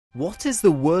What is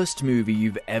the worst movie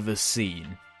you've ever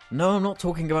seen? No, I'm not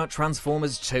talking about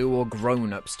Transformers 2 or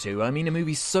Grown Ups 2. I mean a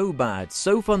movie so bad,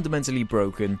 so fundamentally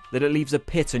broken, that it leaves a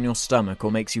pit in your stomach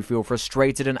or makes you feel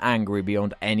frustrated and angry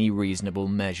beyond any reasonable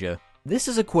measure. This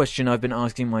is a question I've been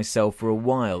asking myself for a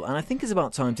while, and I think it's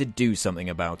about time to do something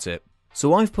about it.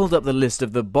 So I've pulled up the list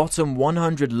of the bottom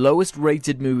 100 lowest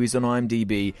rated movies on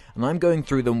IMDb, and I'm going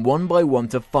through them one by one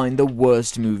to find the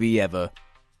worst movie ever.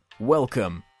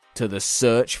 Welcome to the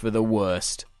search for the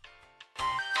worst.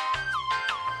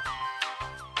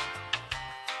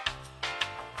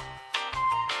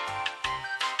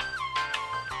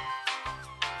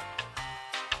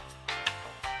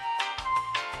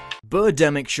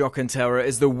 Birdemic shock and terror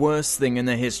is the worst thing in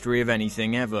the history of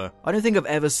anything ever. I don't think I've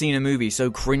ever seen a movie so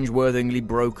cringeworthingly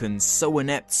broken, so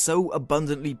inept, so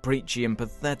abundantly preachy and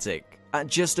pathetic. At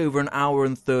just over an hour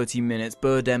and 30 minutes,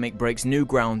 Birdemic breaks new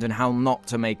ground in how not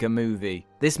to make a movie.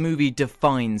 This movie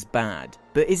defines bad.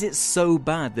 But is it so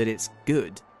bad that it's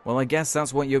good? Well, I guess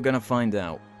that's what you're gonna find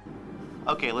out.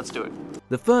 Okay, let's do it.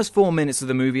 The first 4 minutes of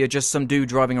the movie are just some dude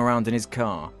driving around in his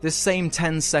car. This same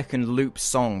 10-second loop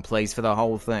song plays for the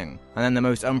whole thing, and then the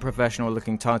most unprofessional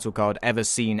looking title card ever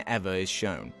seen ever is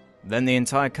shown. Then the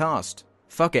entire cast.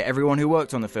 Fuck it, everyone who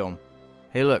worked on the film.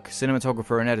 Hey look,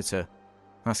 cinematographer and editor.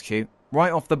 That's cute.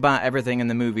 Right off the bat, everything in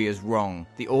the movie is wrong.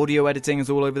 The audio editing is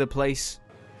all over the place.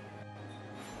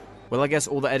 Well, I guess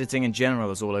all the editing in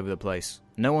general is all over the place.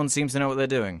 No one seems to know what they're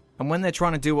doing. And when they're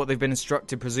trying to do what they've been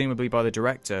instructed presumably by the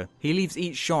director, he leaves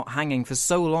each shot hanging for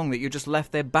so long that you're just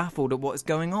left there baffled at what is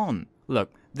going on.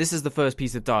 Look, this is the first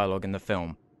piece of dialogue in the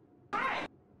film. Hi.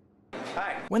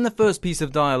 When the first piece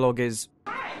of dialogue is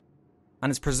and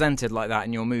it's presented like that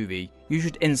in your movie, you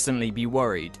should instantly be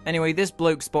worried. Anyway, this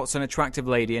bloke spots an attractive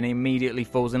lady and immediately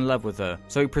falls in love with her,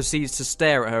 so he proceeds to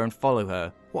stare at her and follow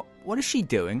her. What is she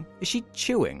doing? Is she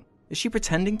chewing? Is she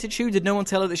pretending to chew? Did no one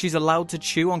tell her that she's allowed to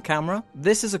chew on camera?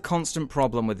 This is a constant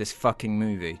problem with this fucking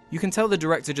movie. You can tell the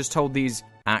director just told these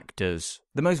actors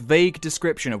the most vague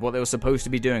description of what they were supposed to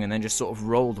be doing and then just sort of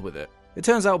rolled with it. It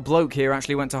turns out bloke here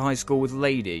actually went to high school with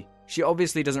lady. She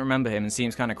obviously doesn't remember him and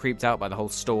seems kind of creeped out by the whole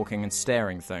stalking and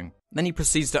staring thing. Then he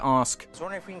proceeds to ask, I was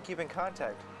wondering if we can keep in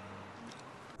contact.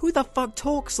 who the fuck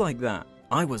talks like that?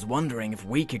 I was wondering if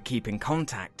we could keep in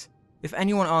contact. If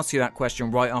anyone asks you that question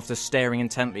right after staring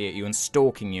intently at you and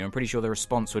stalking you, I'm pretty sure the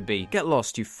response would be, get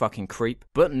lost, you fucking creep.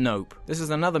 But nope. This is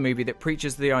another movie that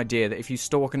preaches the idea that if you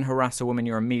stalk and harass a woman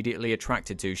you're immediately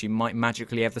attracted to, she might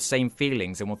magically have the same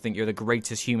feelings and will think you're the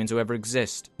greatest human to ever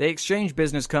exist. They exchange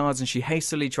business cards and she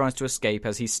hastily tries to escape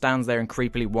as he stands there and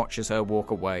creepily watches her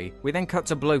walk away. We then cut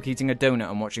to bloke eating a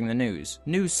donut and watching the news.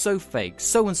 News so fake,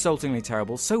 so insultingly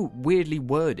terrible, so weirdly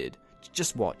worded.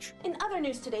 Just watch. In other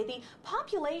news today, the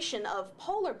population of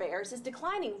polar bears is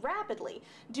declining rapidly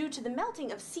due to the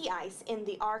melting of sea ice in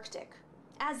the Arctic.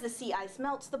 As the sea ice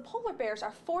melts, the polar bears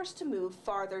are forced to move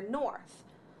farther north.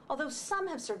 Although some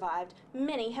have survived,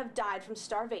 many have died from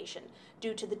starvation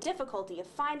due to the difficulty of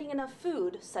finding enough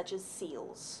food, such as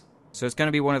seals. So it's going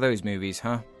to be one of those movies,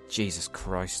 huh? Jesus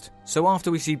Christ. So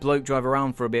after we see bloke drive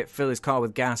around for a bit, fill his car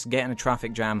with gas, get in a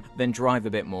traffic jam, then drive a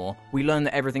bit more, we learn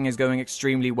that everything is going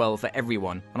extremely well for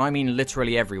everyone. And I mean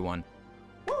literally everyone.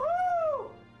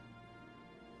 Woohoo!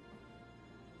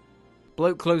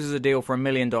 Bloke closes a deal for $1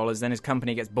 million, then his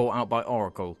company gets bought out by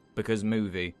Oracle, because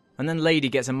movie. And then lady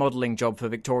gets a modelling job for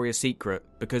Victoria's Secret,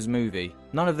 because movie.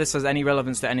 None of this has any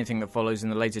relevance to anything that follows in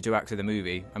the later two acts of the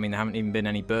movie. I mean, there haven't even been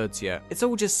any birds yet. It's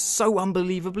all just so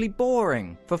unbelievably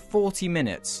boring. For 40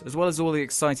 minutes, as well as all the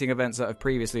exciting events that I've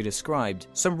previously described,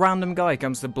 some random guy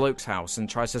comes to bloke's house and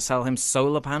tries to sell him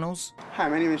solar panels. Hi,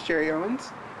 my name is Jerry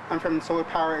Owens. I'm from Solar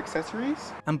Power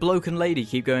Accessories. And bloke and lady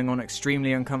keep going on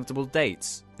extremely uncomfortable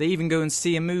dates. They even go and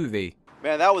see a movie.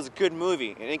 Man, that was a good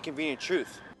movie, An Inconvenient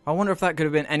Truth. I wonder if that could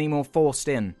have been any more forced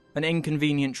in. An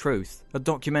Inconvenient Truth. A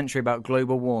documentary about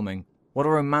global warming. What a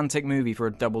romantic movie for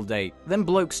a double date. Then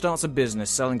bloke starts a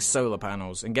business selling solar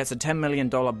panels and gets a $10 million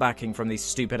backing from these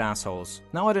stupid assholes.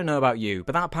 Now I don't know about you,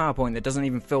 but that PowerPoint that doesn't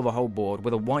even fill the whole board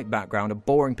with a white background, a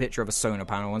boring picture of a solar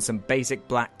panel and some basic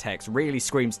black text really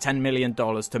screams $10 million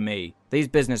to me. These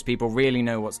business people really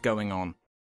know what's going on.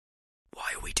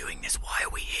 Why are we doing this? Why are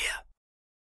we here?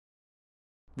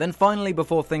 Then finally,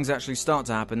 before things actually start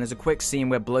to happen, there's a quick scene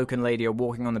where bloke and lady are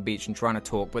walking on the beach and trying to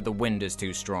talk, but the wind is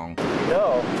too strong.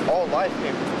 No, all life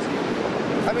came from the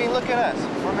sea. I mean, look at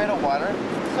us. We're made of water.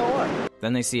 So what?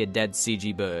 Then they see a dead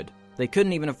CG bird. They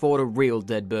couldn't even afford a real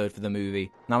dead bird for the movie.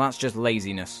 Now that's just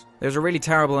laziness. There's a really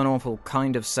terrible and awful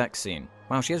kind of sex scene.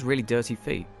 Wow, she has really dirty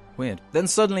feet. Weird. Then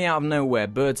suddenly out of nowhere,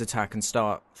 birds attack and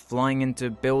start flying into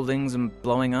buildings and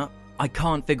blowing up. I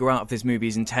can't figure out if this movie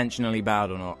is intentionally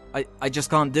bad or not. I just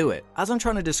can't do it. As I'm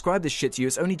trying to describe this shit to you,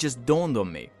 it's only just dawned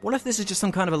on me. What if this is just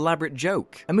some kind of elaborate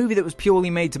joke? A movie that was purely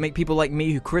made to make people like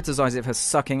me who criticize it for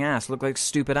sucking ass look like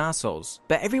stupid assholes.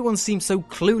 But everyone seems so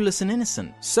clueless and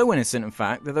innocent. So innocent, in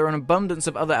fact, that there are an abundance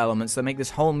of other elements that make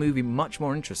this whole movie much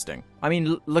more interesting. I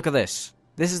mean, look at this.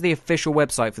 This is the official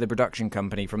website for the production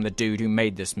company from the dude who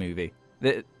made this movie.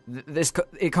 It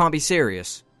can't be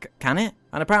serious. Can it?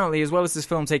 And apparently, as well as this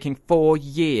film taking 4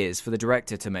 years for the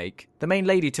director to make, the main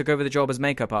lady took over the job as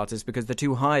makeup artist because the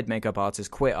 2 hired makeup artists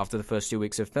quit after the first 2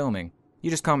 weeks of filming. You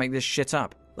just can't make this shit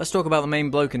up. Let's talk about the main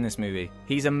bloke in this movie.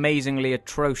 He's amazingly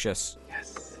atrocious.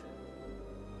 Yes.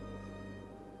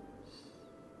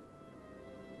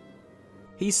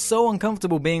 He's so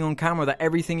uncomfortable being on camera that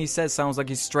everything he says sounds like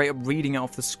he's straight up reading it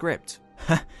off the script.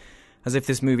 As if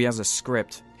this movie has a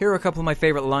script. Here are a couple of my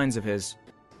favorite lines of his.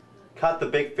 Caught the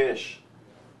big fish.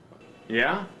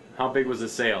 Yeah? How big was the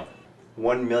sale?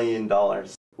 $1 million.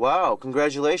 Wow,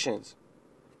 congratulations.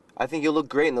 I think you'll look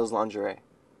great in those lingerie.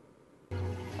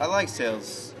 I like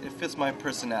sales. It fits my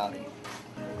personality.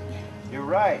 You're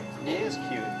right. He is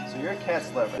cute. So you're a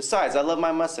cat's lover. Besides, I love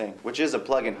my Mustang, which is a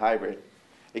plug-in hybrid.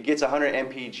 It gets 100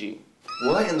 mpg.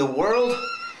 What in the world?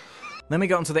 Then we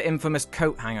got onto the infamous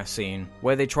coat hanger scene,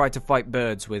 where they tried to fight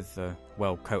birds with,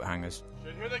 coat hangers.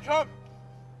 Here they come!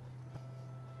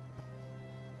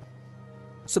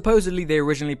 Supposedly they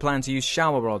originally planned to use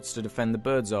shower rods to defend the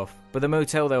birds off, but the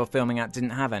motel they were filming at didn't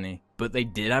have any. But they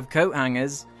did have coat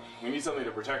hangers. We need something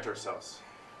to protect ourselves.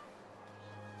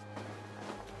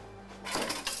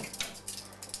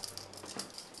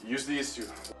 Use these two.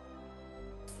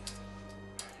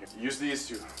 Use these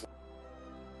two.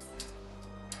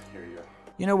 Here you go.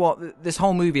 You know what? This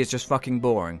whole movie is just fucking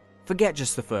boring. Forget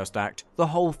just the first act. The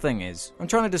whole thing is. I'm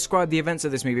trying to describe the events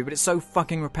of this movie, but it's so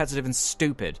fucking repetitive and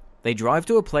stupid. They drive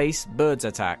to a place, birds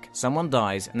attack, someone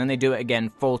dies, and then they do it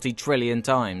again 40 trillion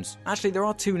times. Actually, there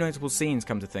are 2 notable scenes,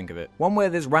 come to think of it. One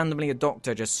where there's randomly a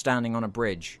doctor just standing on a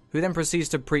bridge, who then proceeds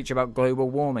to preach about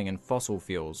global warming and fossil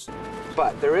fuels.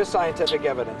 But there is scientific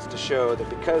evidence to show that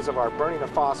because of our burning of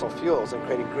fossil fuels and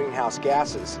creating greenhouse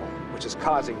gases, which is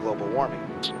causing global warming,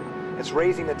 it's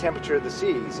raising the temperature of the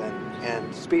seas,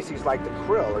 and species like the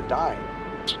krill are dying.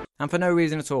 And for no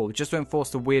reason at all, just to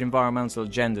enforce the weird environmental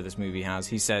agenda this movie has,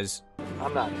 he says,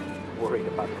 I'm not worried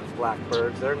about those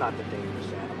blackbirds. They're not the dangerous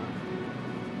animal.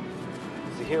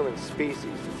 It's the human species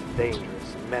that's a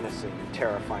dangerous, menacing, and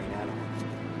terrifying animal.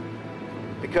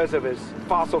 Because of his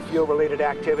fossil fuel-related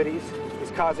activities,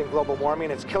 he's causing global warming.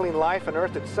 It's killing life and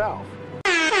Earth itself.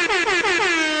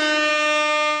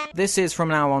 This is from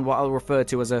now on what I'll refer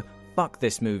to as a fuck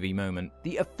this movie moment.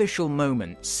 The official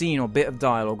moment, scene or bit of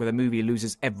dialogue where the movie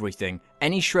loses everything.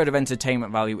 Any shred of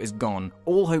entertainment value is gone.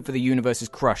 All hope for the universe is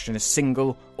crushed in a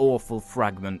single, awful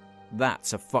fragment.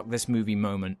 That's a fuck this movie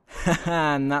moment.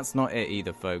 And that's not it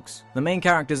either, folks. The main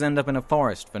characters end up in a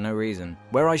forest for no reason,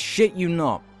 where I shit you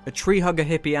not, a tree hugger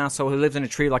hippie asshole who lives in a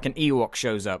tree like an Ewok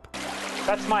shows up.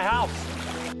 That's my house.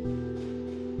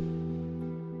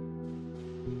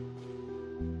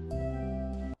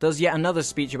 Does yet another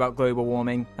speech about global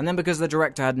warming, and then because the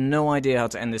director had no idea how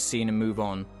to end this scene and move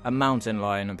on, a mountain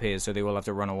lion appears so they all have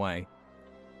to run away.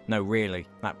 No, really,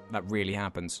 that really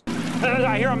happens.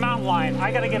 I hear a mountain lion.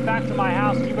 I gotta get back to my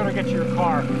house. You better get to your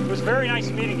car. It was very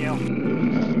nice meeting you.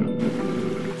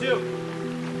 You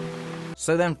too.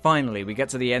 So then finally we get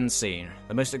to the end scene,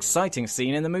 the most exciting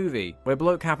scene in the movie, where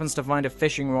bloke happens to find a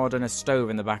fishing rod and a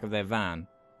stove in the back of their van.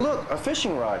 Look, a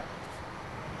fishing rod.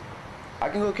 I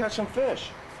can go catch some fish.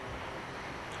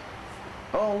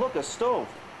 Oh, look, a stove.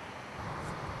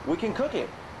 We can cook it.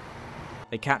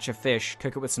 They catch a fish,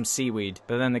 cook it with some seaweed,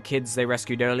 but then the kids they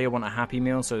rescued earlier want a Happy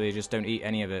Meal, so they just don't eat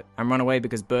any of it, and run away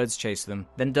because birds chase them.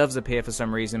 Then doves appear for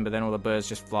some reason, but then all the birds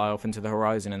just fly off into the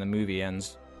horizon and the movie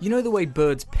ends. You know the way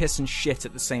birds piss and shit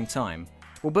at the same time?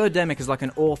 Well, Birdemic is like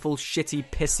an awful, shitty,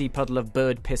 pissy puddle of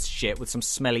bird piss shit with some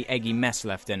smelly, eggy mess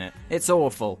left in it. It's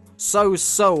awful. So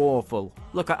awful.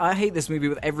 Look, I hate this movie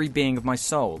with every being of my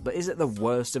soul, but is it the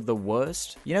worst of the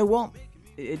worst? You know what?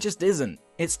 It just isn't.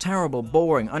 It's terrible,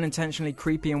 boring, unintentionally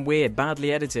creepy and weird,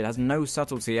 badly edited, has no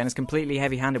subtlety, and is completely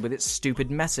heavy-handed with its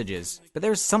stupid messages. But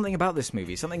there is something about this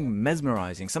movie, something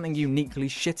mesmerizing, something uniquely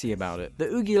shitty about it.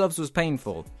 The Oogie Loves was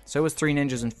painful, so was Three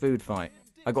Ninjas and Food Fight.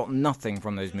 I got nothing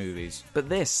from those movies. But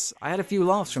this, I had a few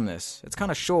laughs from this. It's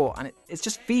kind of short, and it's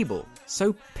just feeble.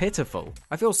 So pitiful.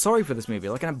 I feel sorry for this movie,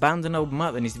 like an abandoned old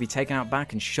mutt that needs to be taken out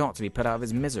back and shot to be put out of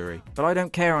his misery. But I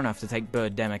don't care enough to take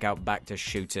Birdemic out back to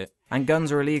shoot it. And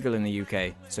guns are illegal in the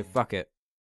UK, so fuck it.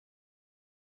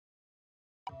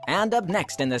 And up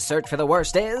next in the search for the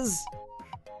worst is...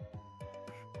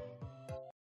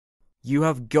 You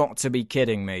have got to be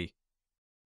kidding me.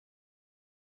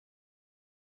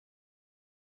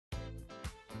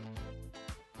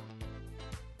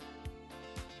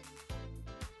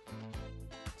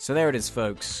 So there it is,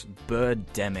 folks.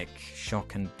 Birdemic.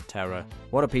 Shock and terror.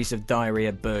 What a piece of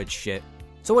diarrhea bird shit.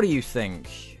 So what do you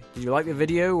think? Did you like the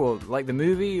video, or like the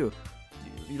movie, or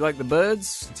you like the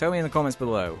birds? Tell me in the comments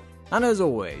below. And as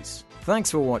always, thanks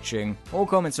for watching. All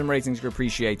comments and ratings are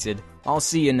appreciated. I'll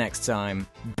see you next time.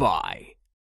 Bye.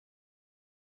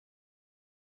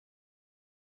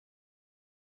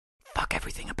 Fuck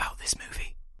everything about this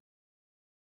movie.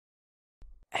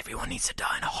 Everyone needs to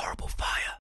die in a horrible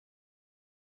fire.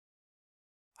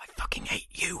 I fucking hate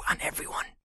you and everyone.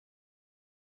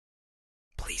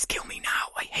 Please kill me now.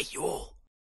 I hate you all.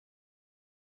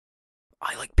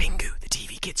 I like Pingu, the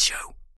TV kids show.